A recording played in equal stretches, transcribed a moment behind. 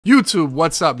YouTube,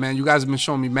 what's up, man? You guys have been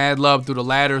showing me mad love through the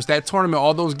ladders. That tournament,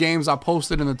 all those games I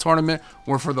posted in the tournament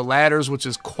were for the ladders, which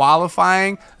is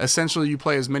qualifying. Essentially, you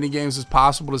play as many games as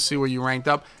possible to see where you ranked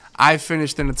up. I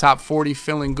finished in the top 40,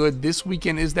 feeling good. This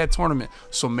weekend is that tournament,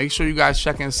 so make sure you guys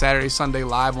check in Saturday, Sunday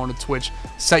live on the Twitch.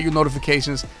 Set your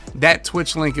notifications. That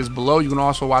Twitch link is below. You can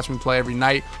also watch me play every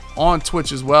night on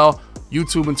Twitch as well.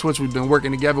 YouTube and Twitch, we've been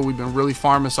working together. We've been really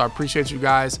farming, so I appreciate you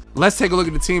guys. Let's take a look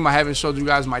at the team. I haven't showed you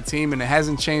guys my team, and it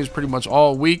hasn't changed pretty much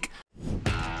all week.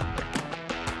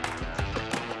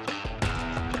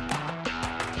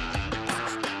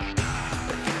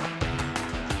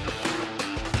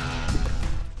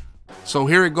 So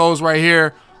here it goes right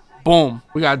here. Boom.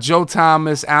 We got Joe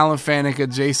Thomas, Alan Faneca,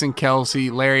 Jason Kelsey,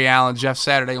 Larry Allen, Jeff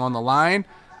Saturday on the line.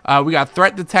 We got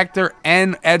Threat Detector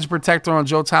and Edge Protector on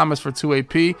Joe Thomas for 2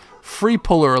 AP, Free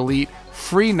Puller Elite,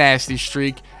 Free Nasty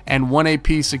Streak, and 1 AP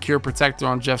Secure Protector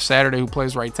on Jeff Saturday, who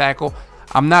plays right tackle.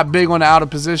 I'm not big on the out of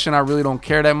position. I really don't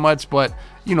care that much, but,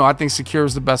 you know, I think Secure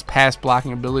is the best pass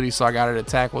blocking ability, so I got it at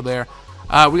tackle there.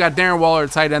 We got Darren Waller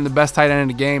at tight end, the best tight end in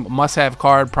the game. Must-have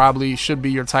card, probably should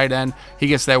be your tight end. He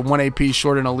gets that 1 AP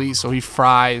short and elite, so he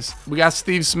fries. We got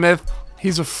Steve Smith.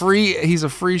 He's a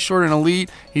free short and elite.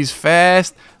 He's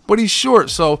fast, but he's short.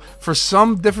 So for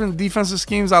some different defensive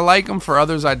schemes, I like him. For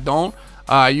others, I don't.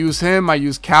 I use him. I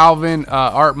use Calvin,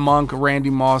 Art Monk,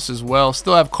 Randy Moss as well.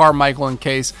 Still have Carmichael in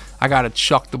case I got to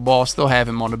chuck the ball. Still have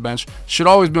him on the bench. Should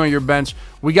always be on your bench.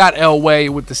 We got Elway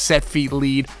with the set feet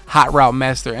lead, hot route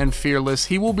master, and fearless.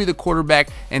 He will be the quarterback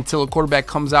until a quarterback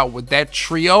comes out with that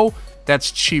trio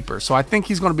that's cheaper. So I think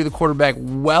he's going to be the quarterback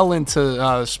well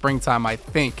into springtime, I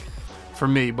think, for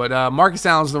me. But Marcus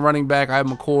Allen's the running back. I have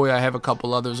McCoy. I have a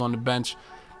couple others on the bench.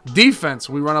 Defense,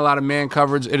 we run a lot of man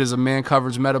coverage. It is a man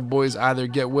coverage meta, boys. Either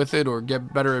get with it or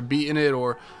get better at beating it,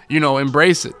 or, you know,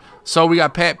 embrace it. So we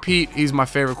got Pat Pete. He's my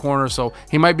favorite corner, so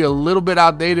he might be a little bit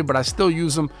outdated, but I still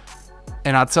use him.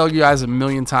 And I'll tell you guys a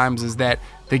million times is that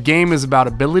the game is about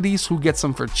abilities. Who gets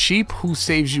them for cheap? Who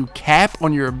saves you cap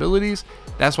on your abilities?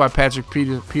 That's why Patrick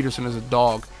Peterson is a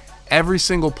dog. Every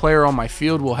single player on my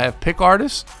field will have pick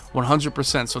artists,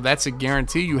 100%. So that's a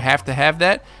guarantee. You have to have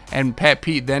that. And Pat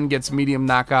Pete then gets medium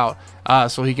knockout,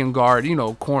 so he can guard, you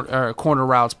know, corner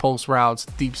routes, post routes,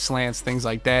 deep slants, things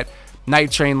like that.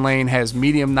 Night Train Lane has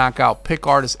medium knockout, pick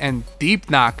artist, and deep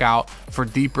knockout for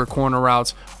deeper corner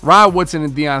routes. Rod Woodson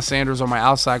and Deion Sanders are my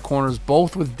outside corners,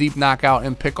 both with deep knockout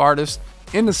and pick artist.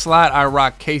 In the slot, I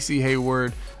rock Casey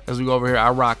Hayward. As we go over here,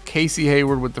 I rock Casey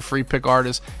Hayward with the free pick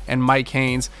artist and Mike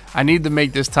Haynes. I need to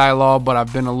make this Ty Law, but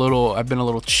I've been a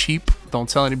little cheap. Don't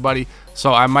tell anybody.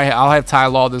 So I'll have Ty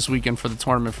Law this weekend for the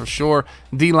tournament for sure.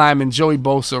 D lineman Joey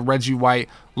Bosa, Reggie White,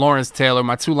 Lawrence Taylor.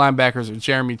 My 2 linebackers are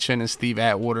Jeremy Chin and Steve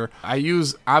Atwater. I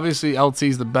use, obviously,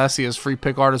 LT's the best. He has free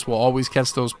pick artists, will always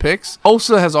catch those picks.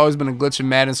 Bosa has always been a glitch in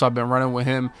Madden, so I've been running with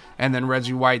him. And then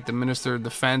Reggie White, the Minister of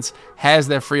Defense, has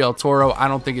that free El Toro. I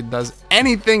don't think it does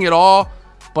anything at all,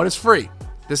 but it's free.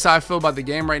 This is how I feel about the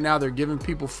game right now. They're giving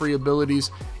people free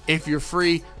abilities. If you're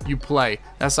free, you play.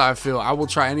 That's how I feel. I will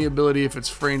try any ability if it's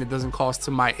free and it doesn't cost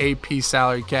to my AP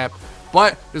salary cap.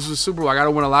 But this is a Super Bowl. I got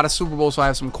to win a lot of Super Bowls, so I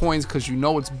have some coins because you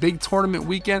know it's big tournament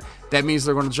weekend. That means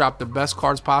they're going to drop the best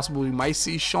cards possible. We might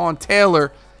see Sean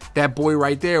Taylor, that boy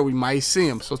right there. We might see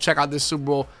him. So check out this Super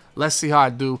Bowl. Let's see how I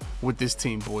do with this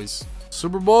team, boys.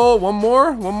 Super Bowl, one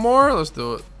more. Let's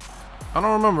do it. I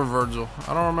don't remember Virgil.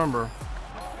 I don't remember.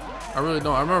 I really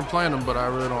don't. I remember playing them, but I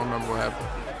really don't remember what happened.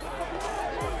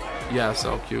 Yeah,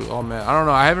 so cute. Oh, man. I don't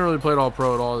know. I haven't really played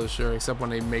All-Pro at all this year, except when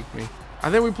they make me.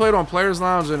 I think we played on Players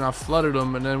Lounge, and I flooded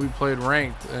him, and then we played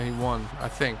Ranked, and he won, I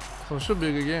think. So it should be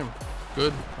a good game.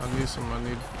 Good. I need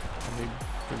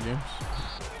good games.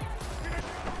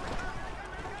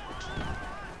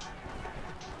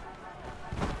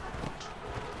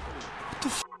 What the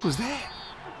f*** was that?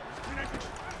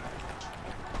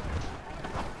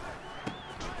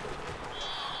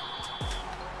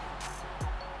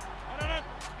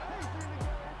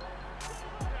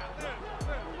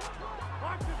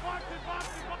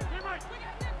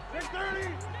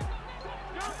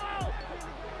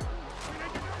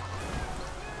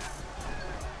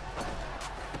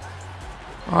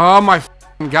 Oh my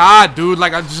God, dude.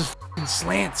 Like, I just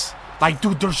slants. Like,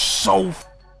 dude, they're so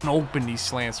open, these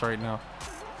slants right now.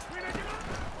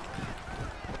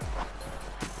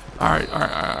 All right. We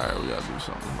gotta do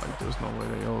something. Like, there's no way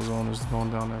the yellow zone is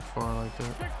going down that far like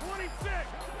that.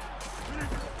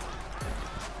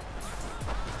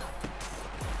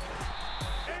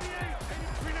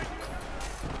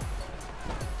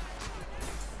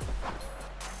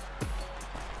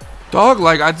 Dog,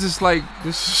 like, I just, like,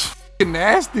 this is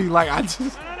nasty. Like, I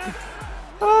just,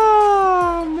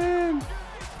 oh, man.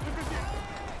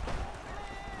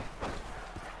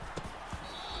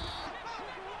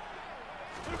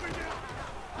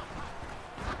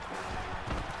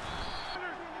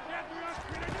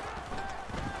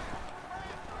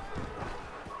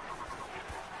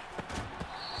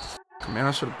 Man,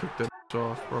 I should have picked that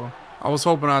off, bro. I was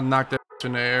hoping I'd knock that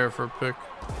in the air for a pick.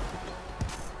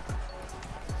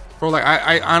 Bro, like,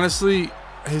 I honestly,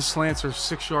 his slants are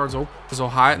 6 yards open. Is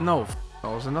Ohio? No,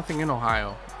 there's nothing in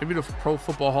Ohio. Maybe the Pro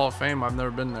Football Hall of Fame. I've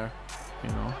never been there, you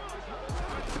know.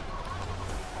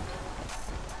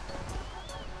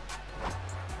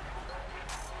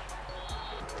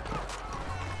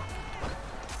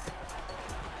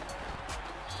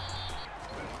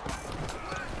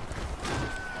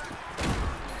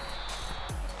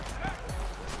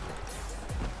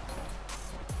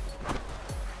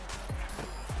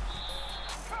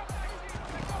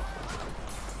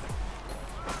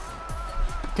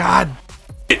 God,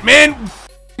 man,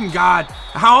 God,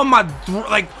 how am I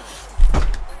like,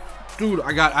 dude?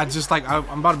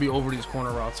 I'm about to be over these corner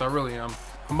routes. I really am.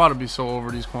 I'm about to be so over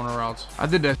these corner routes. I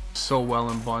did that so well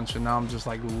in bunch, and now I'm just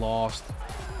like lost.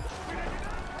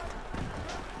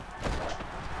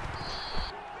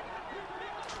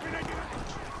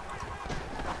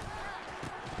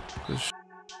 Just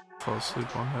fall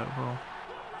asleep on that, bro.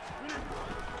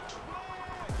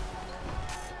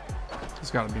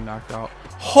 It's got to be knocked out.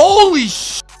 Holy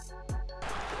sh!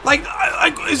 Like,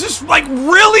 is this like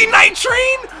really Night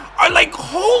Train? Or like,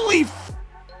 holy f.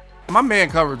 My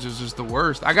man coverage is just the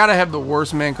worst. I gotta have the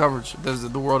worst man coverage that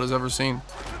the world has ever seen.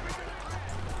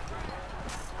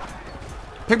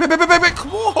 Pick, come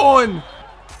on!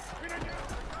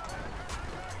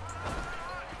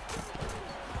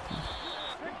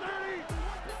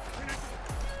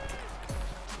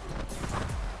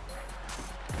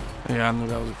 Yeah, I knew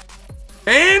that was a.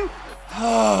 And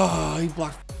he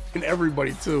blocked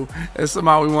everybody too. And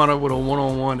somehow we wound up with a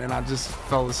one-on-one, and I just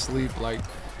fell asleep. Like,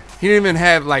 he didn't even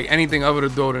have like anything other to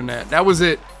throw than that. That was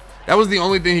it. That was the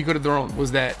only thing he could have thrown,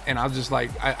 was that. And I was just like,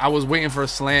 I was waiting for a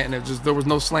slant, and there was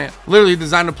no slant. Literally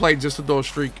designed the play just to throw a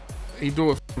streak. He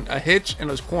threw a hitch and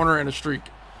a corner and a streak.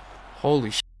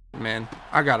 Holy shit, man.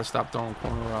 I gotta stop throwing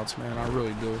corner routes, man. I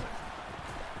really do.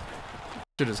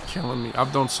 Shit is killing me.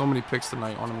 I've done so many picks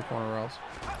tonight on them corner routes.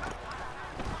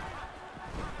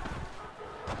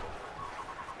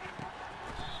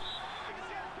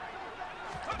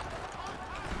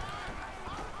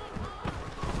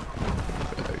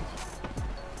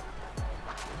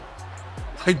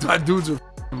 Like, that dudes are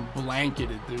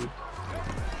blanketed, dude.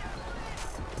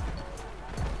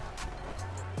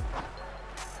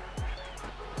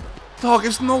 Dog,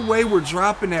 there's no way we're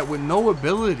dropping that with no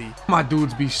ability. My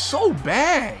dudes be so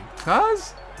bad,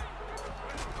 cuz.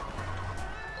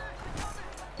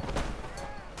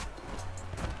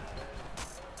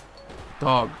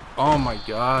 Dog, oh my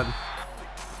god.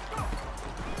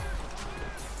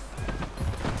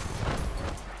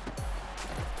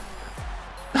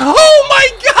 Oh my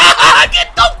god!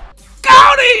 Get the f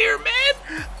out of here,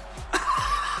 man!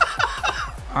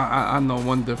 I know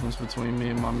one difference between me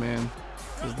and my man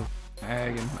is the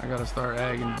agging. I gotta start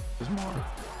agging this more.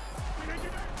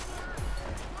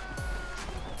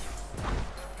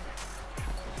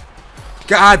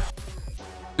 God,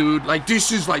 dude, like,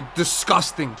 this is like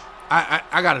disgusting.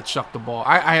 I gotta chuck the ball.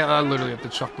 I literally have to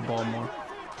chuck the ball more.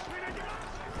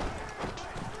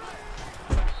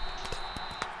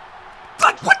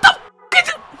 Like, what the f is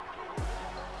it?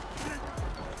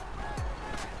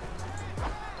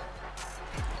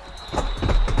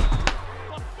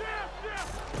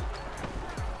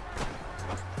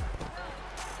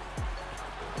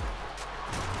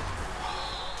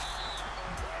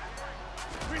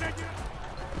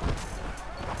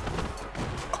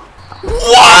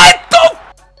 What the f?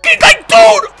 Like,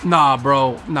 dude! Nah,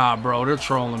 bro. They're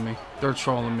trolling me. They're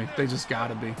trolling me. They just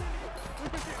gotta be.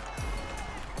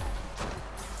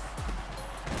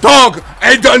 Dog!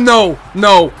 No.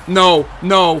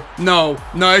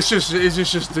 It's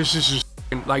just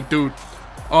like, dude.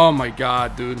 Oh my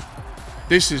god, dude.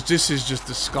 This is just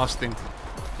disgusting.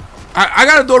 I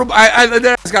gotta throw the. I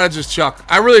just gotta just chuck.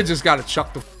 I really just gotta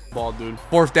chuck the ball, dude.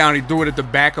 Fourth down, he threw it at the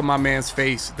back of my man's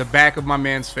face. The back of my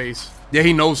man's face. Yeah,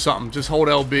 he knows something. Just hold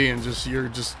LB and you're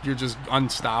just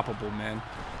unstoppable, man.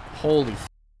 Holy f,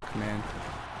 man.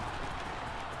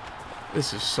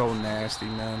 This is so nasty,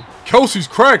 man. Kelsey's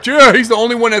cracked. Yeah, he's the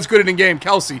only one that's good at the game.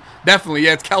 Kelsey. Definitely.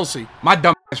 Yeah, it's Kelsey. My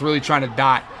dumb ass really trying to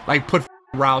dot. Like, put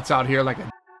routes out here like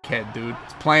a kid, dude.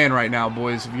 It's playing right now,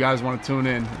 boys. If you guys want to tune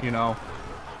in, you know.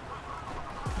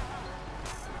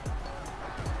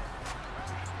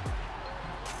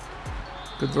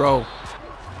 Good throw.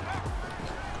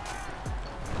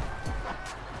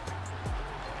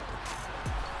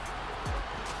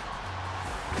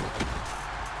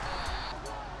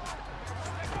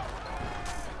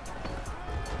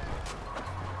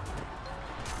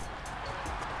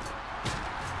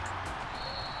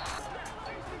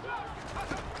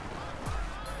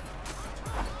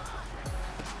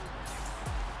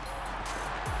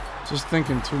 Just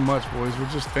thinking too much, boys. We're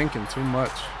just thinking too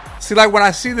much. See, like when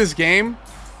I see this game,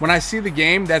 when I see the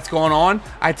game that's going on,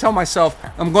 I tell myself,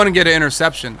 I'm going to get an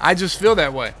interception. I just feel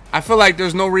that way. I feel like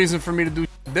there's no reason for me to do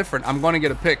different. I'm going to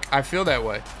get a pick. I feel that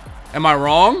way. Am I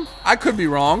wrong? I could be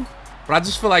wrong. But I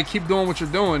just feel like keep doing what you're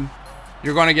doing.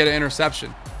 You're going to get an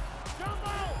interception.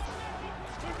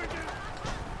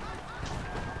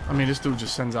 I mean, this dude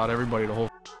just sends out everybody the whole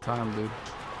time, dude.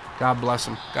 God bless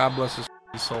him. God bless his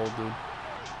soul, dude.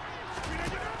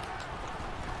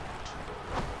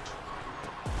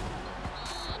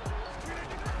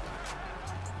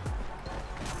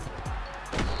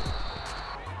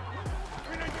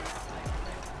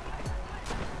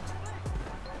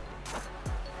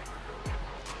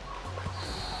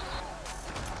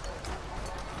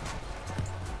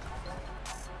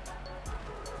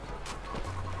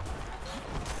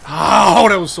 Oh,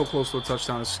 that was so close to a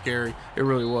touchdown. It's scary. It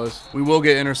really was. We will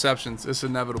get interceptions. It's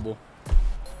inevitable.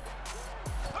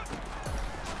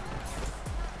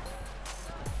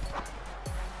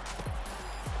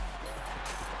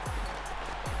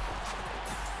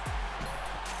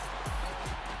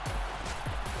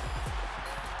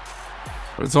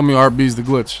 But tell me RB's the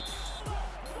glitch.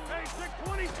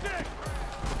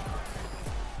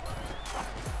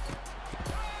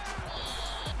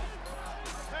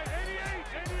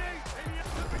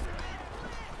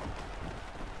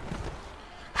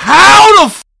 How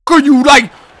the f are you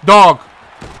like, dog?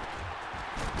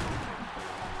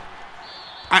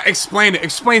 Explain it.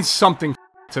 Explain something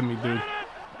to me, dude.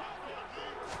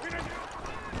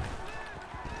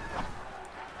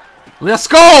 Let's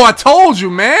go. I told you,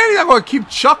 man. You're going to keep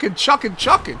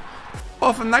chucking.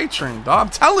 Off a night train, dog. I'm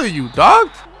telling you, dog.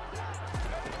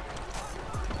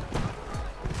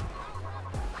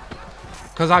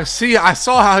 Because I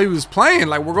saw how he was playing.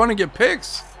 Like, we're going to get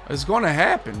picks. It's going to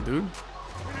happen, dude.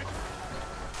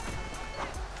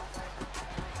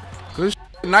 Good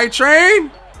shit, night train.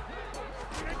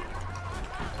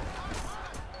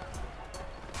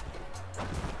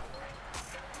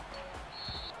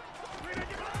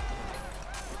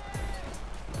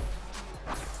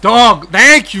 Dog,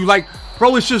 thank you. Like,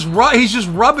 bro, it's just he's just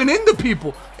rubbing into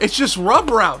people. It's just rub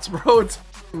routes, bro. It's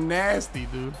nasty,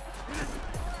 dude.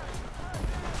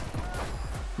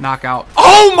 Knockout.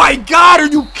 Oh my God, are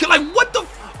you like what the?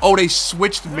 Oh, they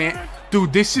switched, man.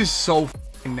 Dude, this is so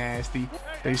nasty.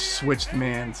 They switched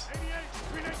mans.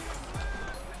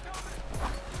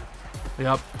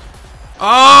 Yep.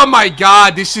 Oh my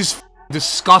God, this is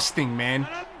disgusting, man.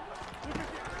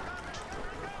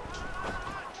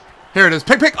 Here it is.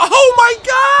 Pick. Oh my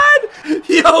God.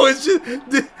 Yo, it's just,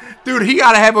 dude, he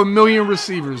got to have 1 million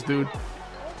receivers, dude.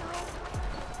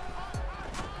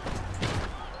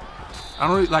 I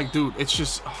don't really, like, dude, it's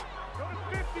just. Oh.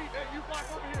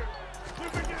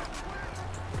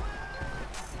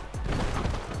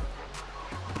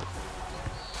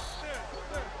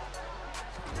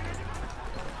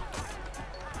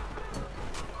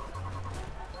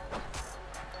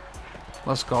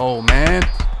 Let's go, man.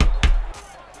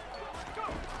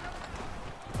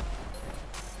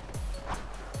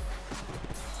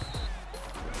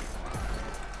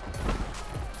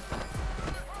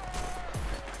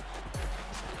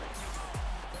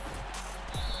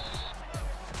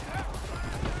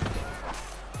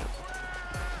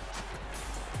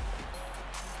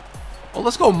 Oh,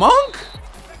 let's go, Monk.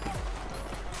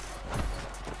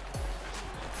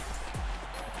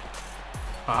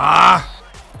 Ah.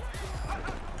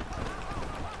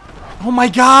 Oh my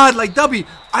God, like W,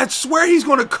 I swear he's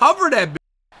gonna cover that bitch.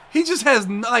 He just has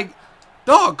like,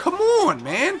 dog, come on,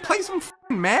 man. Play some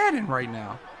f***ing Madden right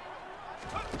now.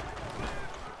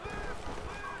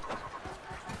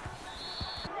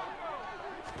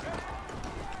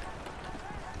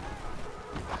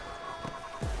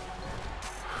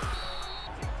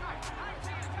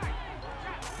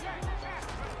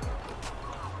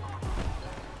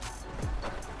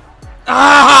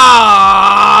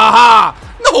 Ah!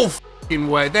 No f***ing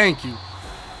way. Thank you.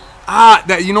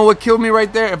 That, you know what killed me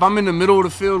right there? If I'm in the middle of the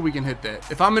field, we can hit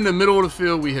that. If I'm in the middle of the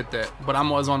field, we hit that. But I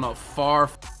was on the far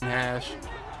f***ing hash.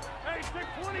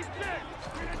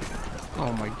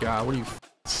 Oh my God. What are you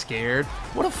scared?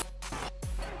 What a f.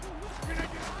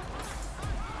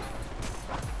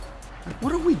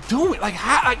 What are we doing? Like,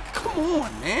 how? Like, come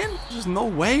on, man. There's no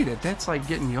way that that's like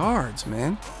getting yards,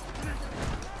 man.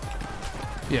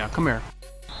 Yeah, come here.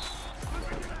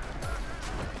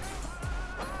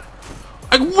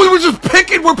 Like, we were just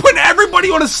picking. We're putting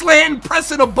everybody on a slant and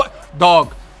pressing a button.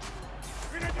 Dog.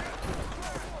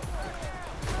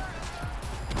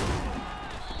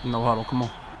 No huddle. Come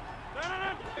on.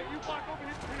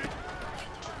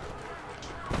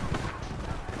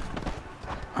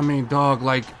 I mean, dog,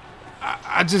 like,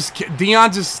 I just can't.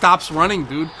 Dion just stops running,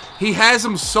 dude. He has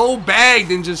him so bagged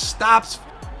and just stops.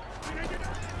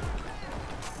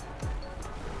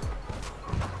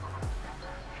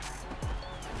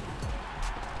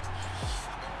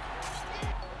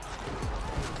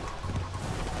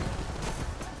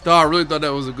 Dog, I really thought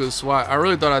that was a good swat. I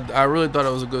really thought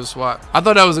it was a good swat. I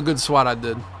thought that was a good swat. I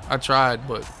did. I tried,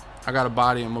 but I got to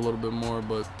body him a little bit more.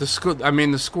 But the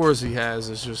scores he has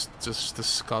is just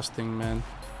disgusting, man.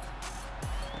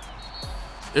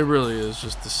 It really is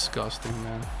just disgusting,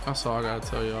 man. That's all I gotta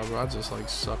tell y'all, bro. I just like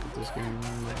suck at this game,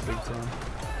 man, like big time.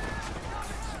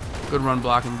 Good run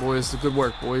blocking, boys. Good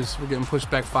work, boys. We're getting pushed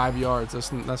back 5 yards.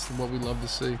 That's what we love to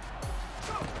see.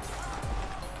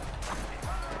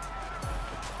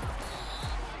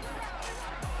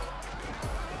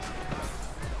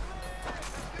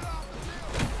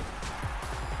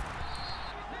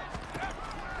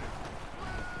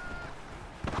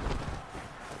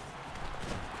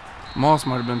 Moss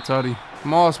might have been tutty.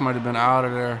 Moss might have been out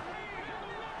of there.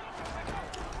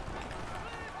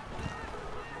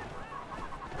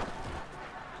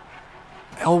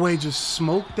 Elway just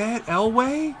smoked that?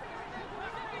 Elway?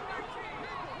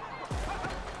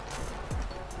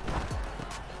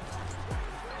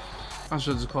 I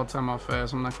should just call timeout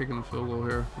fast. I'm not kicking a field goal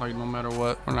here. Like, no matter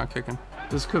what, we're not kicking.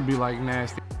 This could be like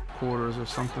nasty quarters or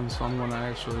something, so I'm gonna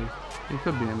actually... He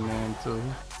could be in man too.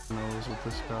 Who knows with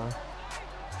this guy.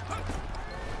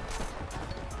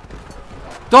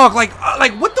 Dog, like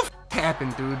what the f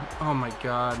happened, dude? Oh my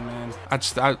god, man.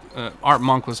 Art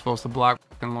Monk was supposed to block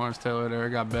fucking Lawrence Taylor there. It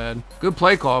got bad. Good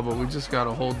play call, but we just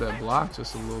gotta hold that block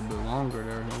just a little bit longer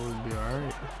there, and it would be all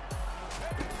right.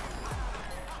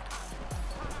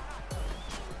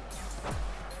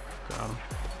 Got him.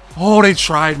 Oh, they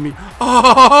tried me.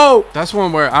 Oh, that's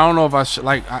one where I don't know if I should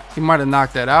he might have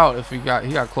knocked that out if he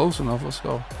got close enough. Let's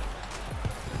go.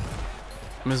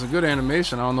 I mean, it's a good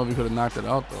animation. I don't know if he could have knocked it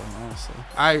out, though, honestly.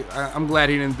 I'm glad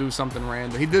he didn't do something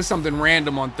random. He did something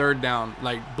random on 3rd down,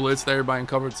 like blitzed everybody in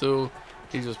cover 2.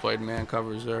 He just played man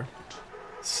coverage there.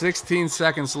 16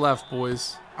 seconds left,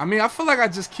 boys. I mean, I feel like I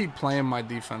just keep playing my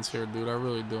defense here, dude. I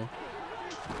really do.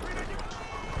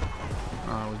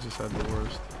 Oh, we just had the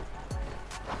worst.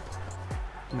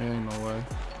 Man, ain't no way.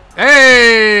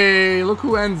 Hey, look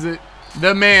who ends it.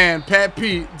 The man, Pat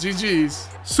Pete. GG's.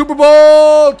 Super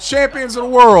Bowl champions of the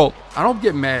world. I don't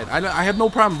get mad. I have no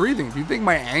problem breathing. Do you think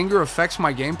my anger affects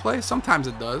my gameplay? Sometimes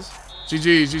it does.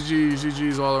 GG's, GG's,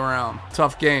 GG's all around.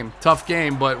 Tough game,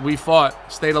 but we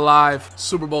fought, stayed alive.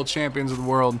 Super Bowl champions of the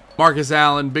world. Marcus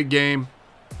Allen, big game.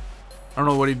 I don't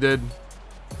know what he did,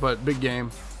 but big game.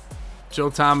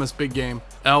 Joe Thomas, big game.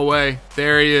 Elway,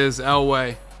 there he is,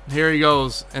 Elway. Here he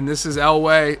goes, and this is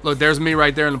Elway. Look, there's me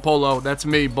right there in the polo. That's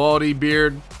me, baldy,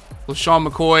 beard. LaShawn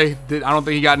McCoy, I don't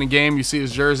think he got in the game. You see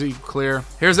his jersey, clear.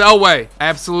 Here's Elway.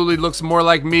 Absolutely looks more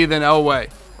like me than Elway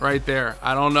right there.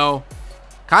 I don't know.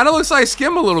 Kind of looks like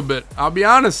Skim a little bit. I'll be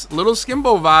honest. Little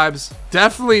Skimbo vibes.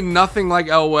 Definitely nothing like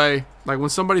Elway. Like when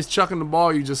somebody's chucking the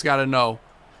ball, you just got to know.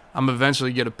 I'm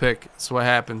eventually get a pick. That's what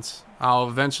happens. I'll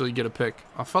eventually get a pick.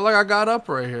 I felt like I got up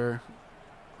right here.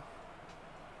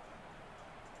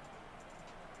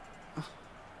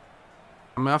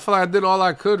 I mean, I feel like I did all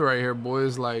I could right here,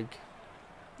 boys. Like,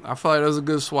 I feel like that was a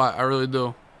good swat. I really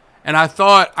do. And I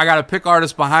thought I got a pick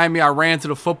artist behind me. I ran to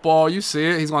the football. You see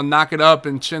it. He's going to knock it up,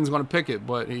 and Chin's going to pick it.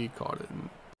 But he caught it.